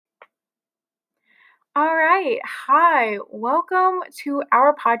All right. Hi. Welcome to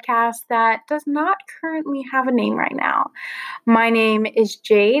our podcast that does not currently have a name right now. My name is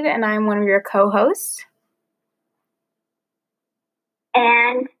Jade, and I'm one of your co-hosts.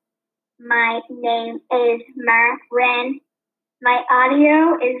 And my name is Murren. My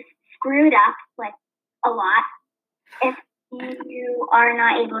audio is screwed up, a lot, if you are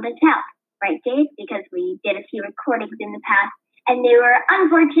not able to tell, right, Jade? Because we did a few recordings in the past, and they were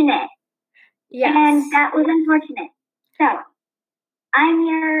unfortunate. Yes. And that was unfortunate. So, I'm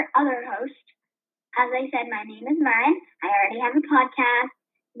your other host. As I said, my name is Murren. I already have a podcast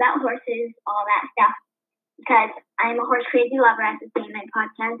about horses, all that stuff, because I'm a horse crazy lover at the same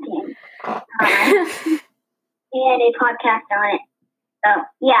podcast game. And a podcast on it. So,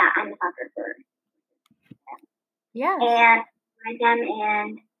 yeah, I'm a soccer for Yes. And I like them,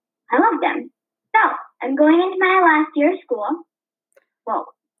 and I love them. So, I'm going into my last year of school. Well,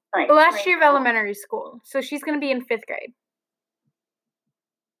 last year of elementary school. So she's going to be in 5th grade.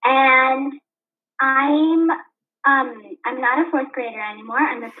 And I'm not a 4th grader anymore.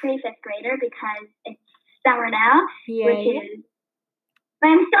 I'm a pre-5th grader because it's summer now. Yay. But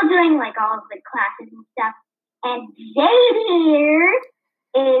I'm still doing all of the classes and stuff. And Jade here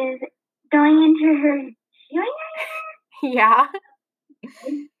is going into her junior year. Yeah.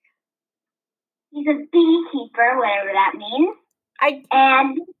 She's a beekeeper, whatever that means.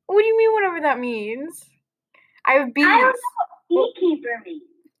 What do you mean, whatever that means? I have bees. I don't know what beekeeper means.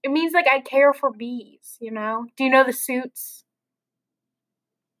 It means I care for bees, you know? Do you know the Suits?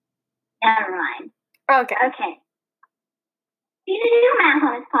 Never mind. Okay. We do math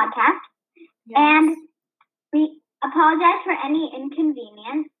on this podcast. Yes. And we apologize for any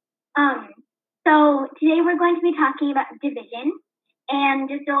inconvenience. So today we're going to be talking about division and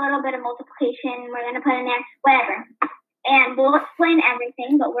just a little bit of multiplication. We're going to put in there, whatever. And we'll explain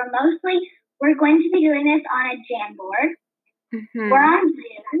everything, but we're going to be doing this on a Jamboard. Mm-hmm. We're on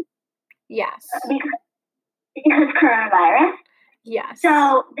Zoom. Yes. Because coronavirus. Yes. So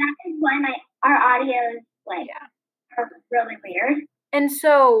that is why our audios are really weird. And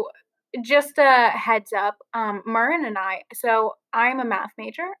so just a heads up, Murren and I'm a math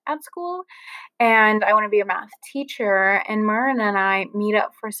major at school, and I want to be a math teacher, and Murren and I meet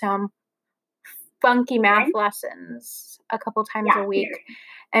up for some funky math lessons a couple times a week. Weird.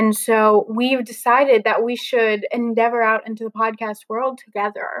 And so we've decided that we should endeavor out into the podcast world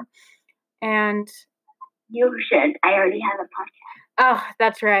together. And you should. I already have a podcast. Oh,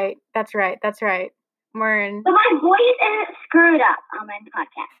 that's right. Murren. But my voice isn't screwed up on my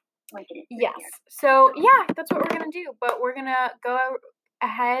podcast. Yes. So, yeah, that's what we're going to do. But we're going to go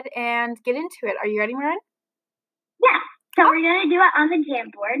ahead and get into it. Are you ready, Murren? Yeah. So we're going to do it on the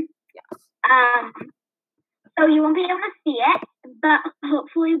Jamboard. Yes. So you won't be able to see it, but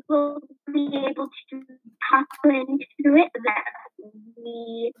hopefully we'll be able to talk into it that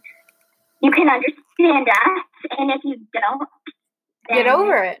you can understand us. And if you don't, then get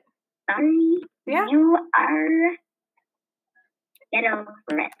over it. Sorry. Yeah. You are. Get over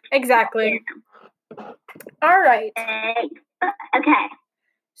it. Exactly. All right. Okay.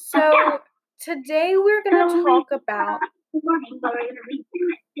 So today we're going to talk about. But we're going to read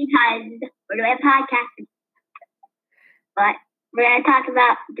through it because we're doing a podcast. But we're going to talk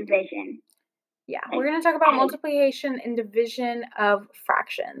about division. Yeah, we're going to talk about multiplication and division of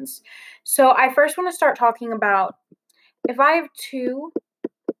fractions. So I first want to start talking about if I have 2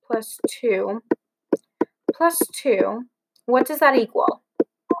 plus 2 plus 2, what does that equal?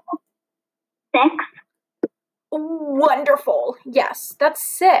 6. Wonderful. Yes, that's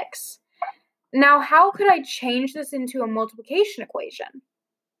 6. Now, how could I change this into a multiplication equation?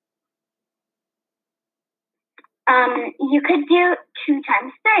 You could do 2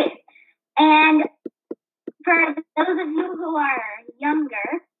 times 3. And for those of you who are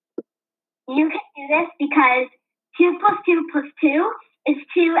younger, you can do this because 2 plus 2 plus 2 is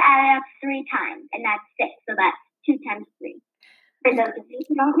 2 added up 3 times, and that's 6. So that's 2 times 3. For those of you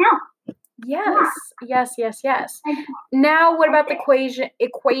who don't know. Yes. Now, what about the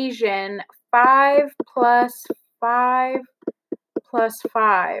equation 5 plus 5 plus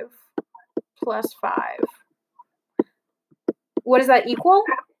 5 plus 5? What does that equal?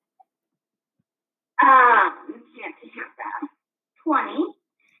 You have to have that. 20.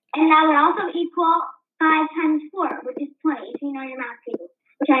 And that would also equal 5 times 4, which is 20, if you know your math table,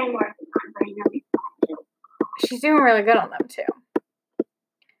 which I am working on, but I know it's too. She's doing really good on them, too.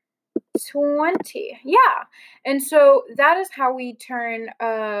 20. Yeah. And so that is how we turn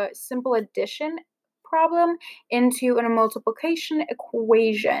a simple addition problem into a multiplication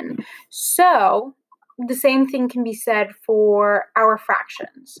equation. So the same thing can be said for our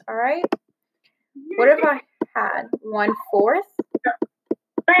fractions, all right? What if I had 1/4?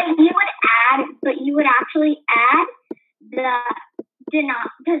 But you would actually add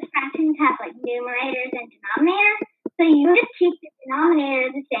because fractions have like numerators and denominators. So you would just keep the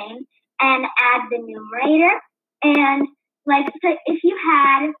denominator the same and add the numerator. And so if you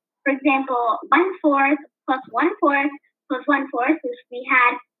had, for example, 1/4 plus 1/4 plus 1/4, which we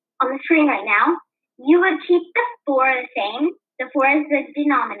had on the screen right now, you would keep the 4 the same. The 4 is the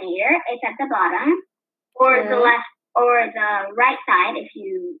denominator, it's at the bottom, or the left or the right side if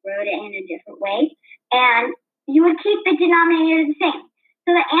you wrote it in a different way. And you would keep the denominator the same.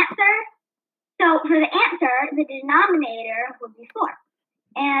 So for the answer, the denominator would be 4.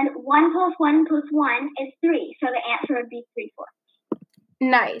 And 1 plus 1 plus 1 is 3. So the answer would be 3/4.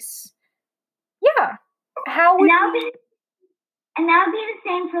 Nice. Yeah. That would be the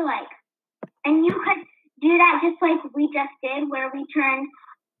same for and you could do that just like we just did, where we turned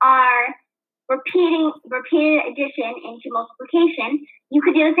our repeated addition into multiplication. You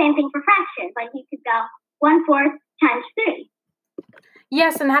could do the same thing for fractions. Like you could go 1/4 times 3.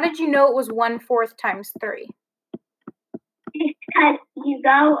 Yes, and how did you know it was 1/4 times 3? Because you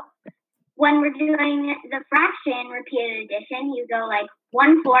go, when we're doing the fraction repeated addition, you go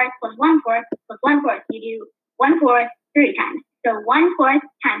 1/4 plus 1/4 plus 1/4. You do 1/4 3 times. So 1/4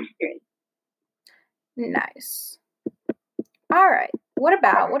 times 3. Nice. All right. What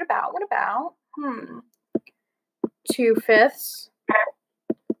about 2/5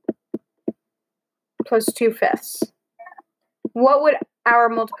 plus 2/5? What would our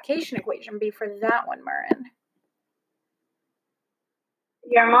multiplication equation be for that one, Murren?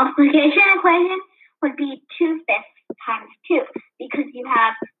 Your multiplication equation would be 2/5 times 2, because you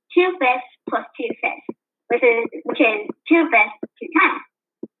have 2/5 plus 2/5, which is 2/5 2 times.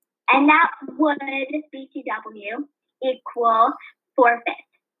 And that would, BTW, equal 4/5.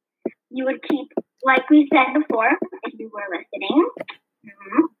 You would keep, like we said before, if you were listening,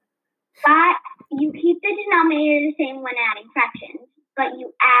 but you keep the denominator the same when adding fractions, but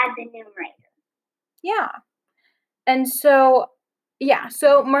you add the numerator. Yeah. And so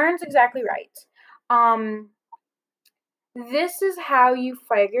Murren's exactly right. This is how you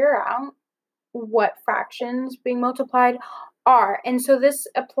figure out what fractions being multiplied are. And so this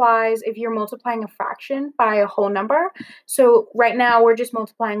applies if you're multiplying a fraction by a whole number. So right now we're just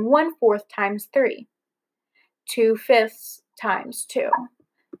multiplying 1/4 times 3, 2/5 times 2.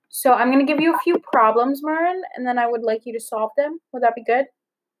 So I'm going to give you a few problems, Murren, and then I would like you to solve them. Would that be good?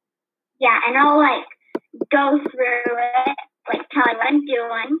 Yeah, and I'll go through it, tell you what I'm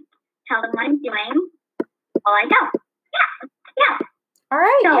doing, tell them what I'm doing while I go. Yeah. All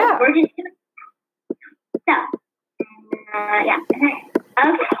right, so yeah. We're just doing. So, yeah. Okay.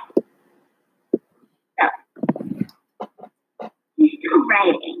 So, you're still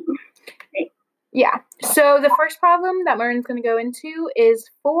writing. Yeah. So the first problem that Murren's going to go into is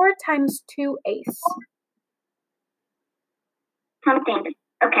 4 times 2/8. Something.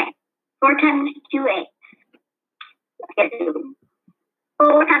 Okay. 4 times 2/8.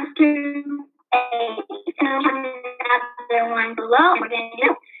 4 times 2/8. And another one below. We're going to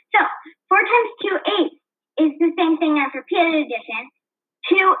do. So 4 times 2/8 is the same thing as repeated addition.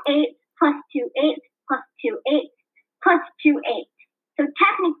 2/8 plus 2/8 plus 2/8 plus 2/8. So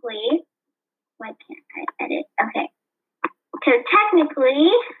technically, why can't I edit? Okay. So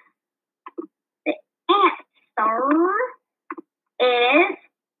technically, the answer is,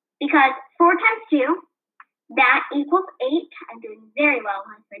 because 4 times 2, that equals 8. I'm doing very well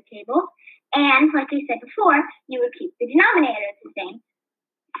on my table. And like I said before, you would keep the denominator the same.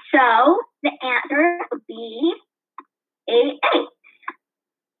 So the answer would be 8/8.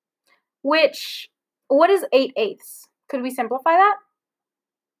 What is 8/8? Could we simplify that?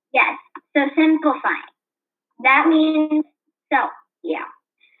 Yes. So simplifying. That means,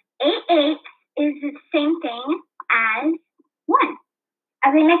 8/8 is the same thing as 1,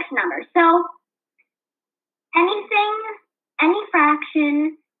 as a mixed number. So any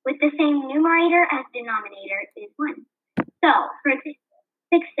fraction with the same numerator as denominator is 1. So, for example,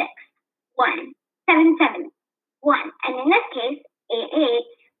 6/6, 1, 7/7, 1. And in this case, 8/8,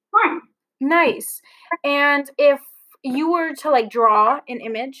 1. Nice. And if you were to draw an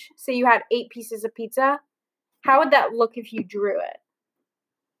image, say you had 8 pieces of pizza, how would that look if you drew it?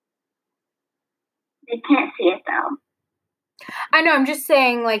 They can't see it though. I know, I'm just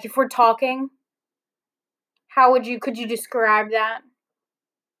saying, if we're talking, could you describe that?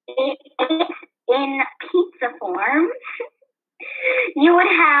 In pizza form, you would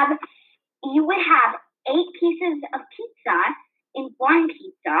have 8 pieces of pizza in one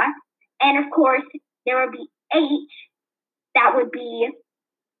pizza, and of course there would be 8 that would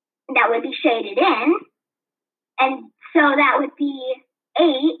would be shaded in. And so that would be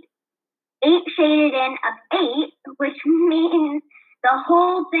 8. 8 shaded in of 8, which means the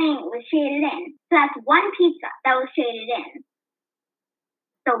whole thing was shaded in. So that's one pizza that was shaded in.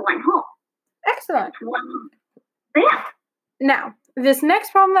 So one whole. Excellent. One. But yeah. Now, this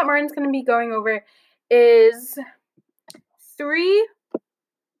next problem that Murren's going to be going over is 3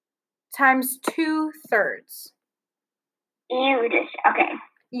 times 2/3. Okay.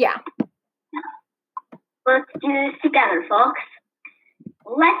 Yeah. Let's do this together, folks.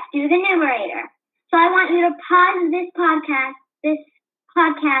 Let's do the numerator. So I want you to pause this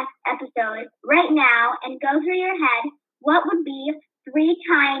podcast episode right now and go through your head what would be 3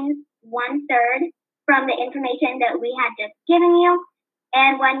 times 1/3 from the information that we had just given you.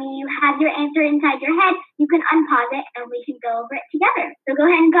 And when you have your answer inside your head, you can unpause it and we can go over it together. So go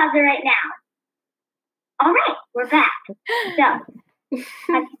ahead and pause it right now. All right, we're back. So, do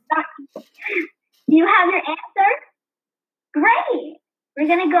you have your answer? Great. We're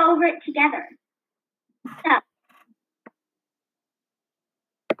going to go over it together.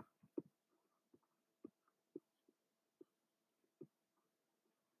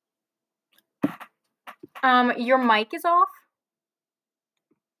 So, your mic is off?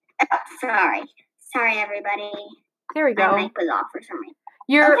 Oh, sorry. Sorry, everybody. There we go. My mic was off for some reason.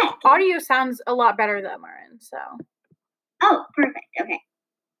 Your audio sounds a lot better though, Murren, so. Oh, perfect. Okay.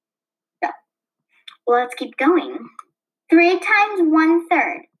 So, let's keep going. 3 times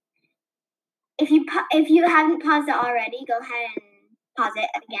 1/3. If you haven't paused it already, go ahead and pause it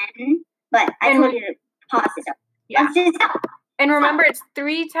again. But I told you to pause it. So yeah. Let's just go. And remember, it's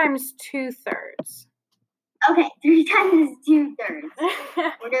 3 times 2/3. Okay, 3 times 2/3.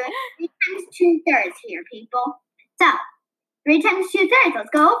 We're doing 3 times 2/3 here, people. So, 3 times 2/3. Let's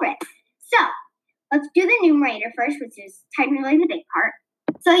go over it. So, let's do the numerator first, which is technically the big part.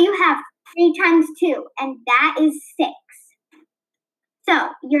 So, you have 3 times 2, and that is 6.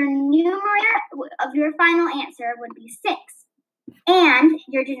 So, your numerator of your final answer would be 6, and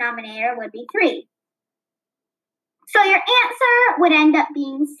your denominator would be 3. So, your answer would end up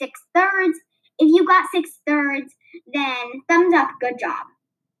being 6/3. If you got 6/3, then thumbs up, good job.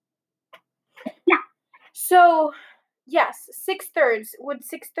 Yeah. So, yes, 6/3. Would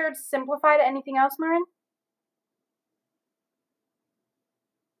 6/3 simplify to anything else, Murren?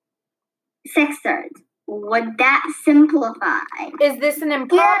 6/3. Would that simplify? Is this an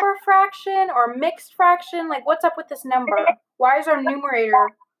improper fraction or mixed fraction? Like, what's up with this number? Why is our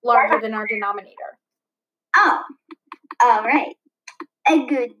numerator larger than our denominator? Oh, all right.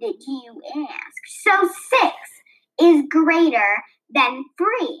 Good that you asked. So 6 is greater than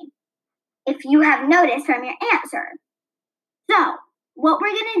 3, if you have noticed from your answer. So what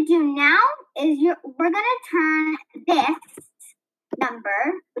we're going to do now is we're going to turn this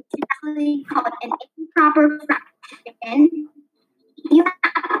number, which is actually called an improper fraction. You have a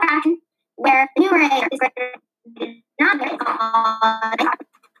fraction where the numerator is greater than the denominator.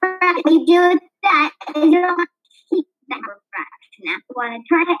 When you do that, you don't want to keep that number fraction. Now we want to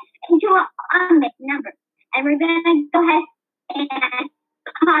turn it into a mixed number. And we're going to go ahead and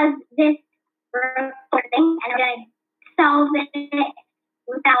pause this recording, and we're going to solve it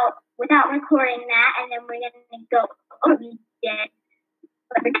without recording that, and then we're going to go over it.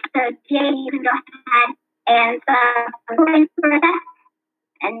 So Jade, you can go ahead and start recording for us,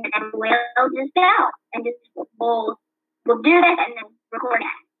 and then we'll just go and we'll do this and then record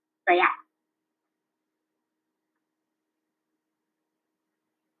it. So yeah.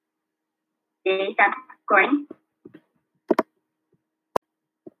 Did you stop recording?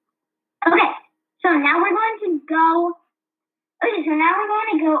 Okay, so now we're going to go. Okay, so now we're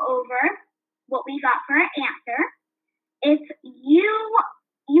going to go over what we got for our answer. If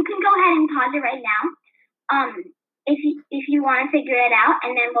you can go ahead and pause it right now. If you want to figure it out,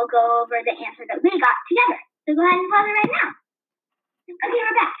 and then we'll go over the answer that we got together. So go ahead and pause it right now. Okay,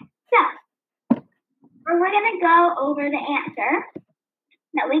 we're back. So we're going to go over the answer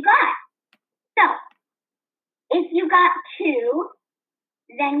that we got. So if you got 2,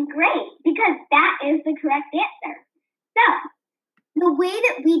 then great, because that is the correct answer. So the way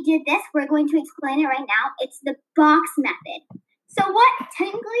that we did this, we're going to explain it right now. It's the box method. So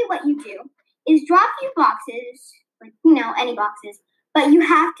technically what you do is draw a few boxes, like, any boxes, but you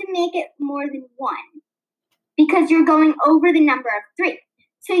have to make it more than 1 because you're going over the number of 3.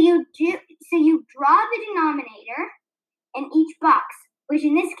 So you draw the denominator in each box, which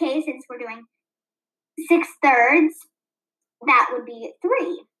in this case, since we're doing 6/3, that would be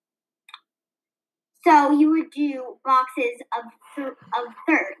 3. So you would do boxes of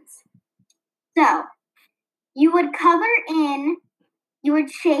thirds. So you would color in you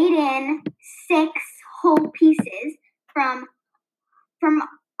would shade in 6 whole pieces from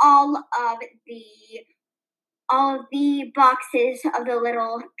all of the boxes of the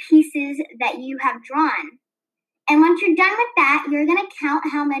little pieces that you have drawn. And once you're done with that, you're going to count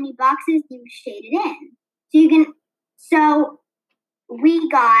how many boxes you shaded in. So we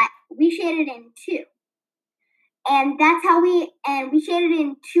shaded in 2. And that's how we shaded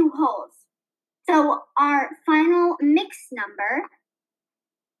in 2 holes. So our final mix number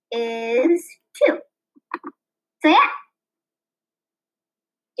is 2. So yeah.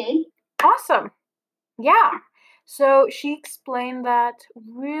 Jade? Awesome. Yeah. So she explained that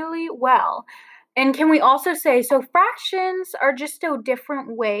really well. And can we also say, so fractions are just a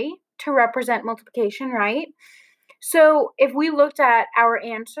different way to represent multiplication, right? So if we looked at our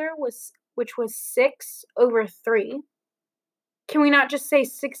answer, which was 6 over 3, can we not just say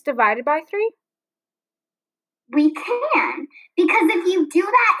 6 divided by 3? We can. Because if you do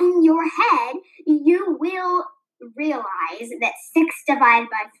that in your head, you will realize that 6 divided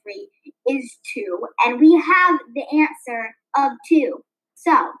by 3 is 2. And we have the answer of 2.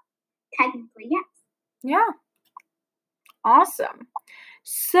 So, technically, yes. Yeah. Awesome.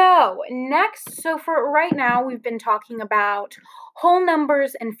 So for right now, we've been talking about whole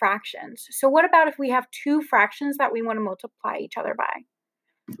numbers and fractions. So what about if we have 2 fractions that we want to multiply each other by?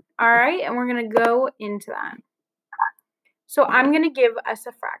 All right, and we're going to go into that. So I'm going to give us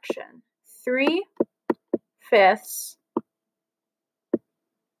a fraction. 3/5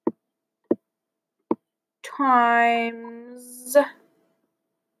 times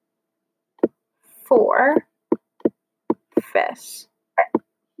 4/5.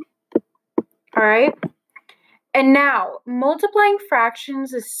 All right. And now, multiplying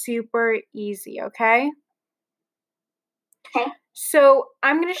fractions is super easy, okay? Okay. So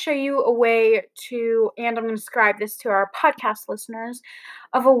I'm going to show you a way and I'm going to describe this to our podcast listeners,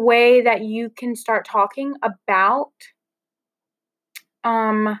 of a way that you can start talking about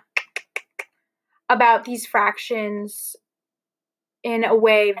these fractions in a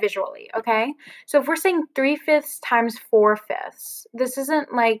way visually, okay? So if we're saying 3/5 times 4/5, this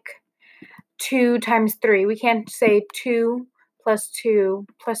isn't like 2 times 3. We can't say 2 plus 2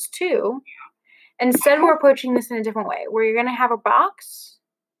 plus 2. Instead, we're approaching this in a different way, where you're going to have a box,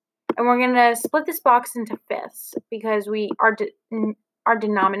 and we're going to split this box into fifths because our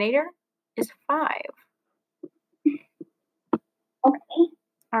denominator is 5. Okay.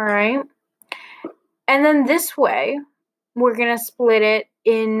 All right. And then this way, we're going to split it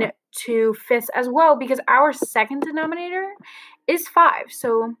into fifths as well because our second denominator is 5.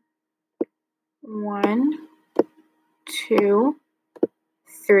 So 1, 2,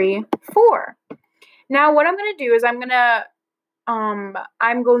 3, 4. Now, what I'm going to do is I'm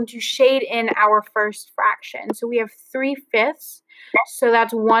going to shade in our first fraction. So we have 3/5. So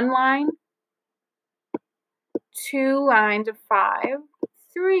that's 1 line, 2 lines of 5,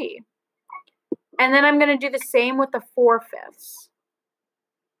 3. And then I'm going to do the same with the 4/5.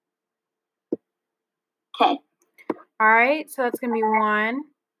 Okay. All right. So that's going to be 1,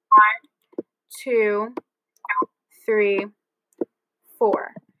 2, 3,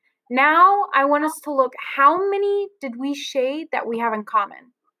 4. Now I want us to look, how many did we shade that we have in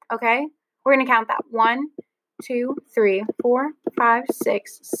common? Okay. We're going to count that. 1, 2, 3, 4, 5,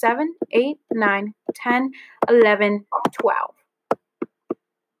 6, 7, 8, 9, 10, 11, 12.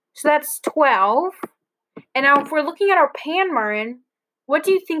 So that's 12. And now if we're looking at our pan, Murren, what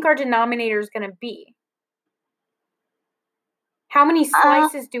do you think our denominator is going to be? How many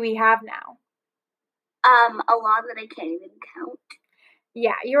slices do we have now? A lot that I can't even count.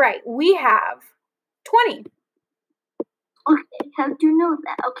 Yeah, you're right. We have 20. Okay, how do you know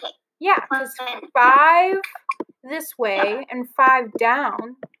that? Okay. Yeah, because 5 this way and 5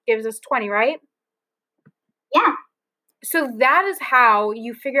 down gives us 20, right? Yeah. So that is how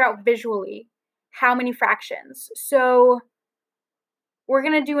you figure out visually how many fractions. So we're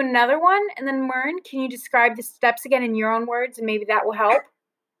going to do another one, and then Murren, can you describe the steps again in your own words, and maybe that will help?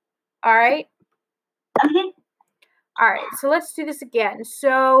 All right? Okay. All right, so let's do this again.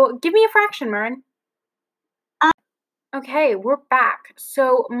 So give me a fraction, Murren. Okay, we're back.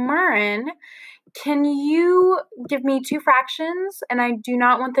 So Murren, can you give me 2 fractions? And I do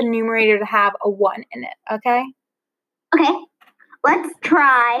not want the numerator to have a 1 in it, okay? Okay. Let's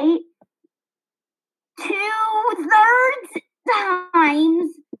try 2/3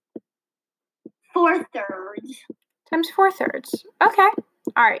 times 4/3. Times 4/3. Okay.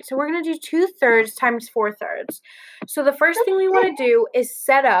 All right, so we're going to do 2/3 times 4/3. So the first thing we want to do is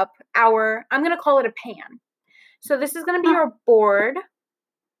set up I'm going to call it a pan. So this is going to be our board.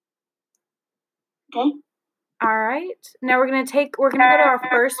 Okay. All right. Now we're going to go to our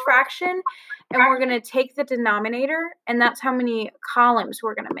first fraction, and we're going to take the denominator, and that's how many columns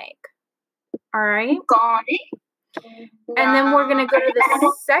we're going to make. All right? Got it. And then we're going to go to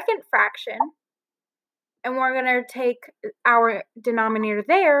the second fraction, and we're going to take our denominator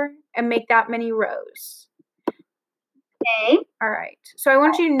there and make that many rows. Okay. All right. So I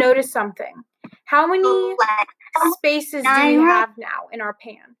want you to notice something. How many spaces do we have now in our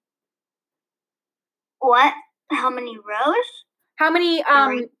pan? What? How many rows? How many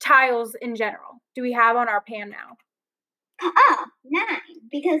tiles in general do we have on our pan now? Oh, 9.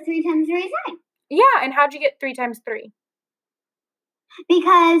 Because 3 times 3 is 9. Yeah, and how'd you get 3 times 3?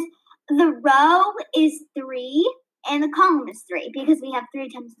 Because the row is 3 and the column is 3 because we have 3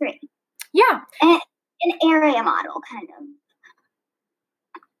 times 3. Yeah. And an area model, kind of.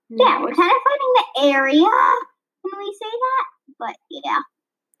 Yeah, we're kind of finding the area when we say that, but yeah.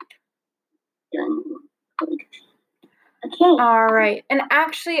 Okay. All right. And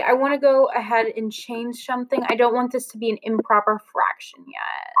actually, I want to go ahead and change something. I don't want this to be an improper fraction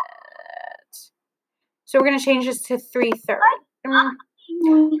yet. So we're going to change this to 3/3.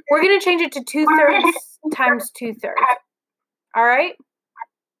 We're going to change it to 2/3 times 2/3. All right?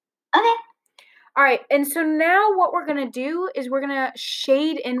 Okay. All right. And so now what we're going to do is we're going to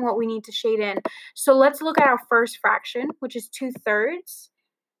shade in what we need to shade in. So let's look at our first fraction, which is 2/3.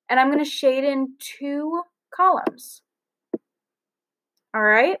 And I'm going to shade in 2 columns. All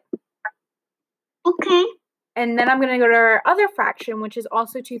right? Okay. And then I'm going to go to our other fraction, which is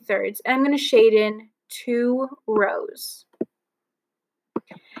also 2/3. And I'm going to shade in 2 rows.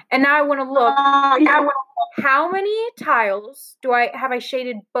 And now I want to look, how many tiles have I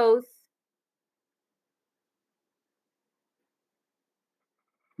shaded both?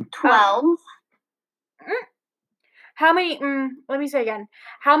 12. How many, let me say again.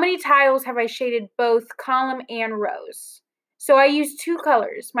 How many tiles have I shaded both column and rows? So I used 2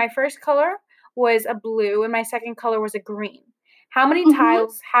 colors. My first color was a blue and my second color was a green. How many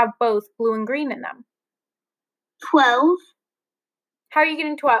tiles have both blue and green in them? 12. How are you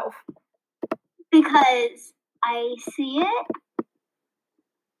getting 12? Because I see it.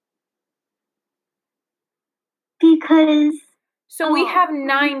 Because. So we have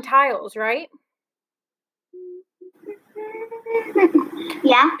 9 tiles, right?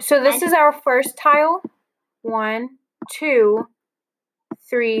 Yeah. So this is our first tile. 1, 2,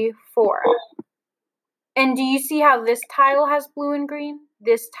 3, 4. And do you see how this tile has blue and green?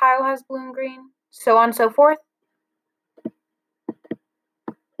 This tile has blue and green, so on and so forth?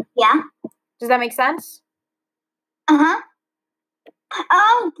 Yeah. Does that make sense? Uh-huh.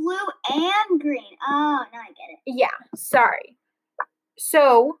 Oh, blue and green. Oh, now I get it. Yeah, sorry.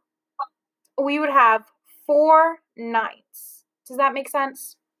 So we would have 4 nights. Does that make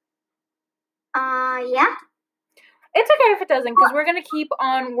sense? Yeah. It's okay if it doesn't, because we're going to keep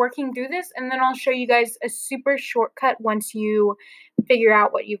on working through this, and then I'll show you guys a super shortcut once you figure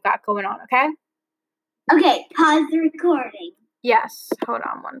out what you've got going on, okay? Okay, pause the recording. Yes. Hold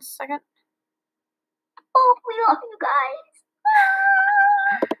on 1 second. Oh, we love you guys.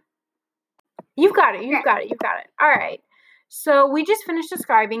 You've got it. All right. So we just finished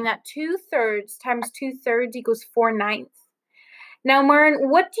describing that 2/3 times 2/3 equals 4/9. Now, Murren,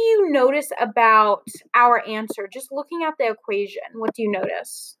 what do you notice about our answer? Just looking at the equation, what do you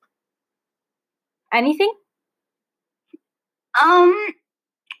notice? Anything? Yeah,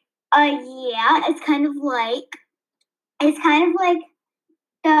 it's kind of like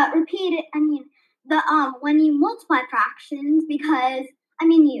the repeated, when you multiply fractions, because,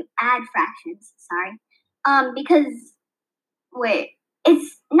 you add fractions, sorry.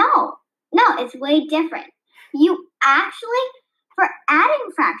 It's way different. You actually, for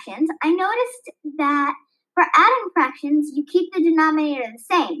adding fractions, I noticed that for adding fractions, you keep the denominator the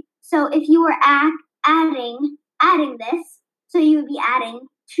same. So if you were adding this, so you would be adding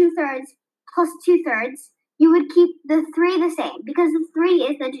 2/3 plus 2/3, you would keep the 3 the same because the 3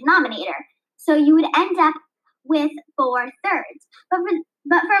 is the denominator. So you would end up with 4/3.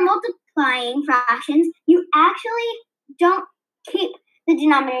 But for multiplying fractions, you actually don't keep the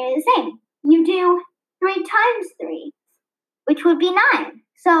denominator the same. You do 3 times 3, which would be 9.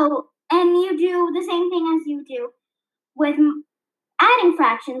 So, and you do the same thing as you do with adding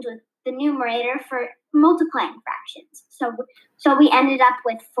fractions with the numerator for multiplying fractions. So we ended up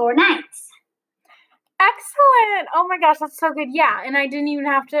with 4/9. Excellent. Oh my gosh, that's so good. Yeah, and I didn't even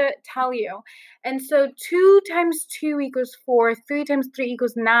have to tell you. And so 2 times 2 equals 4, 3 times 3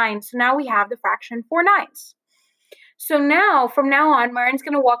 equals 9. So now we have the fraction 4/9. So now, from now on, Murren's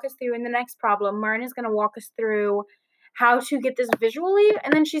going to walk us through in the next problem. Murren is going to walk us through how to get this visually,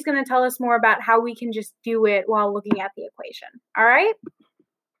 and then she's going to tell us more about how we can just do it while looking at the equation. All right?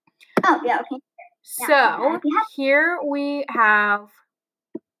 Oh, yeah, okay. So here we have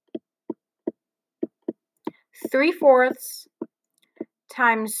 3/4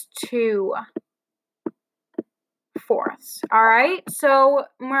 times 2/4. All right? So,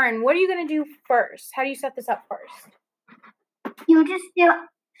 Murren, what are you going to do first? How do you set this up first? You just do,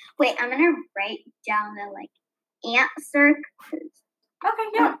 wait, I'm going to write down the, answer. Okay,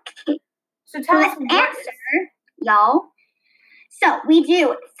 yeah. Okay. So tell us the answer, y'all. So we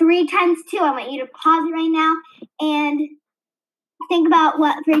do 3 times 2. I want you to pause it right now and think about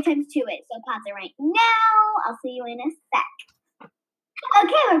what 3 times 2 is. So pause it right now. I'll see you in a sec.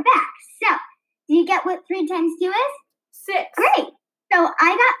 Okay, we're back. So, do you get what 3 times 2 is? 6. Great. So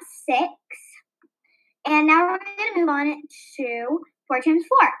I got 6. And now we're going to move on to 4 times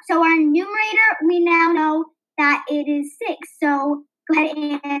 4. So our numerator, we now know that it is 6. So go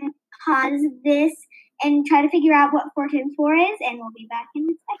ahead and pause this and try to figure out what 4 times 4 is, and we'll be back in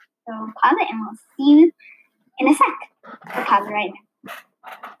a sec. So pause it, and we'll see you in a sec. So pause it right now.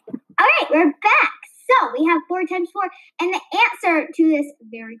 All right, we're back. So we have 4 times 4, and the answer to this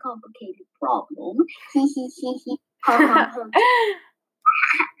very complicated problem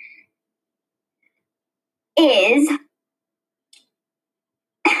is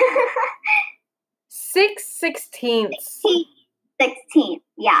 6/16. 16,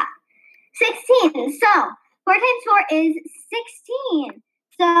 yeah. 16. So 4 times 4 is 16.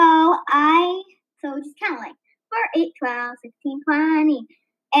 So just count 4, 8, 12, 16, 20.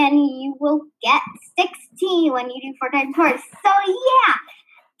 And you will get 16 when you do 4 times 4. So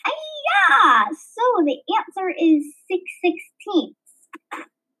yeah. So the answer is 6/16.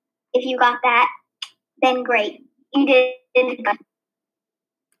 If you got that, then great. You did good.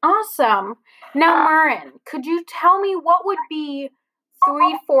 Awesome. Now, Murren, could you tell me what would be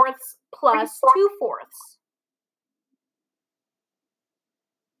 3/4 plus 2/4?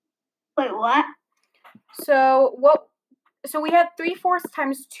 Wait, what? So we had 3/4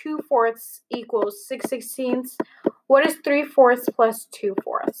 times 2/4 equals 6/16. What is 3/4 plus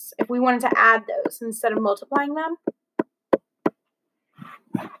 2/4? If we wanted to add those instead of multiplying them.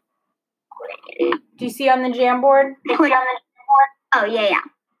 Do you see on the Jamboard? Oh, yeah.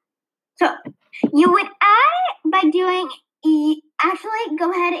 So you would add it by doing, actually go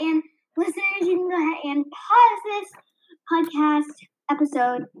ahead and, listeners, you can go ahead and pause this podcast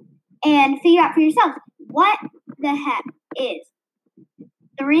episode and figure out for yourselves what the heck is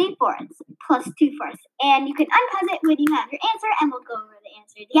 3/4 plus 2/4. And you can unpause it when you have your answer, and we'll go over the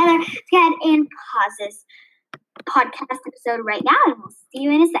answer together. So go ahead and pause this podcast episode right now, and we'll see you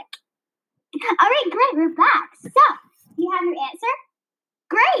in a sec. All right, great, we're back. So, you have your answer?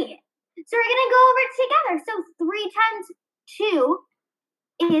 Great. So we're going to go over it together. So 3 times 2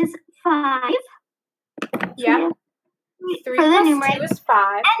 is 5. Yeah. 3 plus 2 is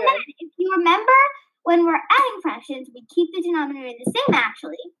 5. And then if you remember, when we're adding fractions, we keep the denominator the same,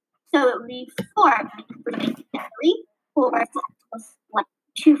 actually. So it would be 4. 3/4 plus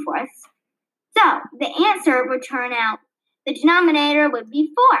 2/4. So the answer would turn out, the denominator would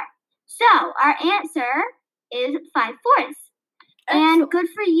be 4. So our answer is 5/4. And good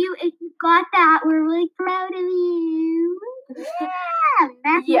for you if you got that. We're really proud of you.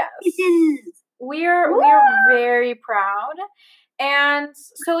 Yeah, yes. We're very proud. And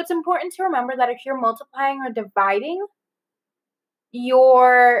so it's important to remember that if you're multiplying or dividing,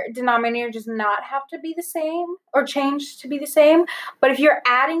 your denominator does not have to be the same or change to be the same. But if you're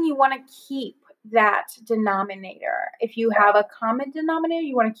adding, you want to keep that denominator. If you have a common denominator,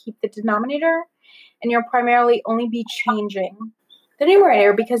 you want to keep the denominator, and you'll primarily only be changing the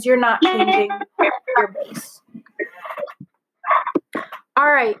numerator because you're not changing your base.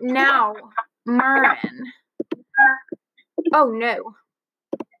 All right, now, Murren. Oh, no.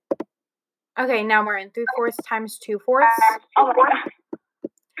 Okay, now Murren, 3/4 times 2/4.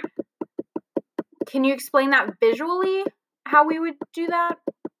 Can you explain that visually, how we would do that?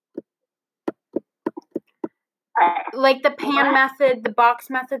 Like the pan method, the box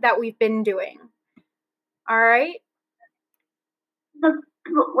method that we've been doing. All right?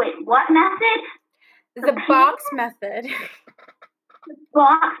 Wait, what method? The box method. The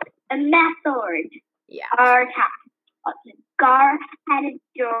box method. Yeah. Our Gar had a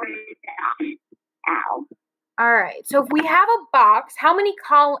door down. Ow. All right. So if we have a box, how many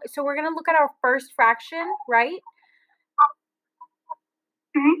columns? So we're going to look at our first fraction, right?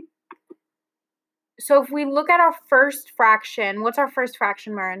 Mm-hmm. So if we look at our first fraction, what's our first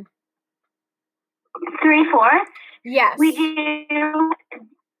fraction, Murren? 3/4. Yes. We do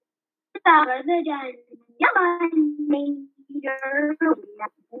the denominator.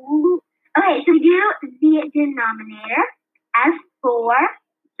 Okay, so we do the denominator as 4.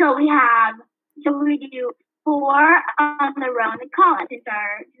 So we do 4 on the row in the column, since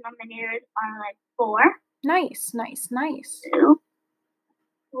our denominators are like 4. Nice. 2,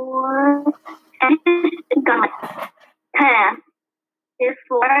 4, and got 10.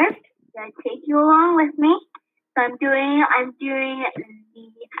 Therefore, gonna take you along with me. So I'm doing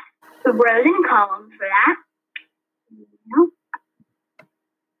the rows and columns for that.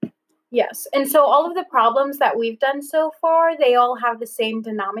 Yes. And so all of the problems that we've done so far, they all have the same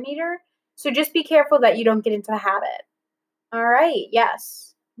denominator. So just be careful that you don't get into the habit. All right.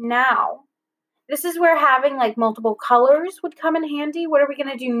 Yes. Now, this is where having like multiple colors would come in handy. What are we going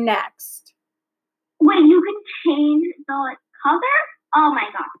to do next? Wait, you can change the color? Oh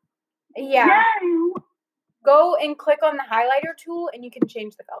my god. Yeah. No. Go and click on the highlighter tool and you can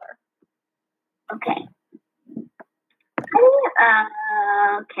change the color. Okay.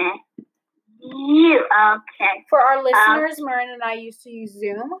 Okay. Okay. For our listeners, Murren and I used to use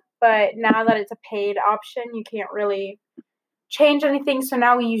Zoom, but now that it's a paid option, you can't really change anything. So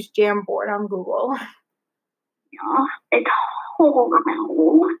now we use Jamboard on Google. No, it's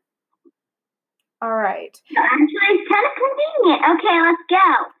horrible. All right. Actually, it's kind of convenient. Okay, let's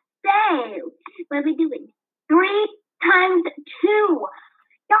go. So, what are we doing? 3 times 2.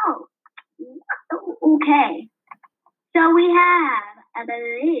 No. Okay. So we have a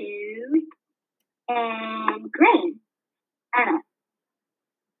blue and green. I don't know.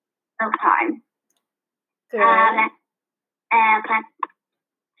 Okay. Good. Okay.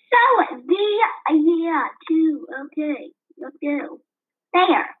 So, the idea too. Okay. Let's go.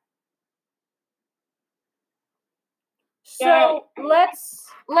 There. So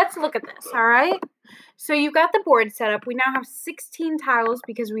let's look at this, all right? So you've got the board set up. We now have 16 tiles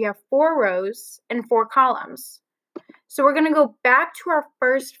because we have 4 rows and 4 columns. So we're going to go back to our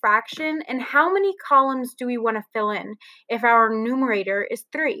first fraction, and how many columns do we want to fill in if our numerator is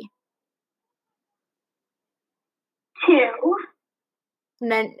 3? 2.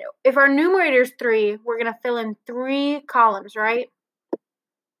 And then if our numerator is 3, we're going to fill in 3 columns, right?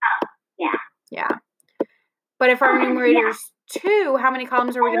 Yeah. Yeah. But if our numerator is 2, how many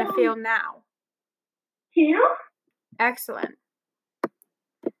columns are we going to fill now? 2. Excellent.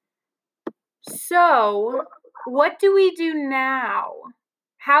 So, what do we do now?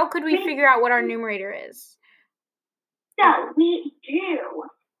 How could we figure out what our numerator is? So we do.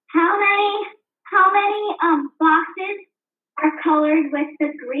 How many boxes are colored with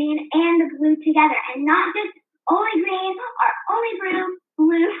the green and the blue together, and not just only green or only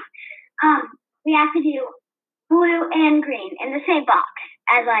blue. We have to do blue and green in the same box,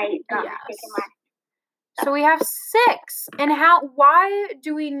 as I got mistaken last. So we have 6. And why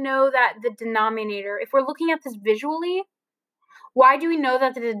do we know that the denominator, if we're looking at this visually, why do we know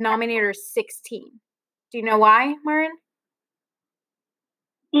that the denominator is 16? Do you know why, Murren?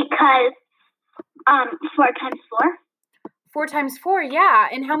 Because 4 times 4. 4 times 4, yeah.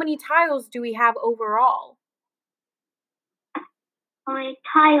 And how many tiles do we have overall? How many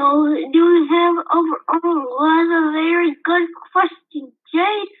tiles do we have overall? That's a very good question,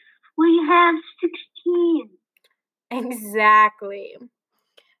 Jade. We have 16. Exactly.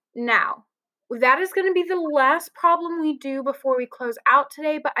 Now, that is going to be the last problem we do before we close out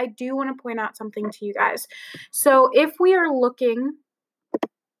today, but I do want to point out something to you guys. So if we are looking,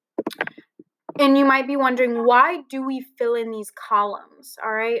 and you might be wondering, why do we fill in these columns?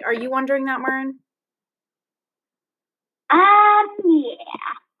 All right. Are you wondering that, Murren? Yeah.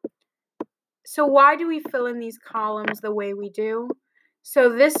 So why do we fill in these columns the way we do? So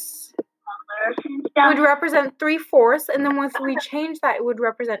this would represent 3/4, and then once we change that, it would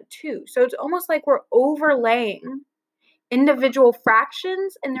represent 2. So it's almost like we're overlaying individual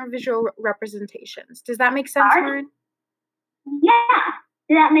fractions and their visual representations. Does that make sense, Murren? Yeah.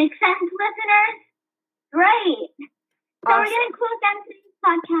 Does that make sense, listeners? Great. So we're going to close down today's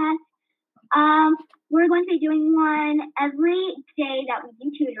podcast. We're going to be doing one every day that we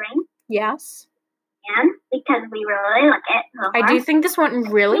do tutoring. Yes. And because we really like it. I do think this went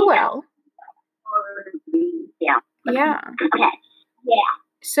really well. Yeah. Yeah. Okay. Yeah.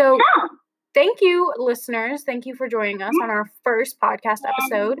 So thank you, listeners. Thank you for joining us on our first podcast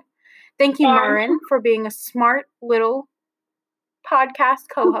episode. Thank you, Murren, for being a smart little podcast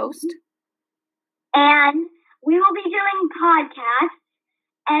co-host. And we will be doing podcasts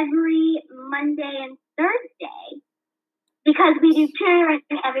every Monday and Thursday because we do tutoring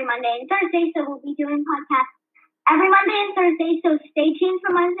every Monday and Thursday, so we'll be doing podcasts every Monday and Thursday, so stay tuned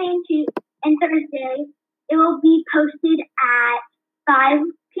for Monday and Thursday. It will be posted at 5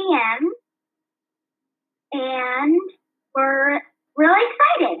 p.m.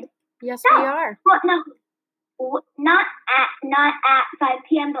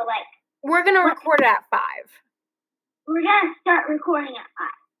 like... We're going to record it at 5. We're going to start recording at 5.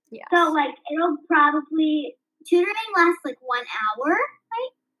 Yes. So, like, it'll probably... Tutoring lasts, like, 1 hour, right?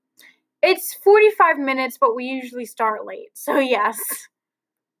 It's 45 minutes, but we usually start late. So, yes.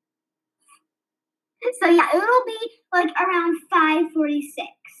 So, yeah, it'll be, like, around 5:46.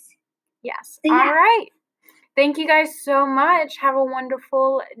 Yes. So, yeah. All right. Thank you guys so much. Have a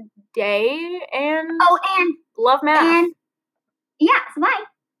wonderful day and and love math. And, yeah, so bye.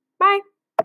 Bye.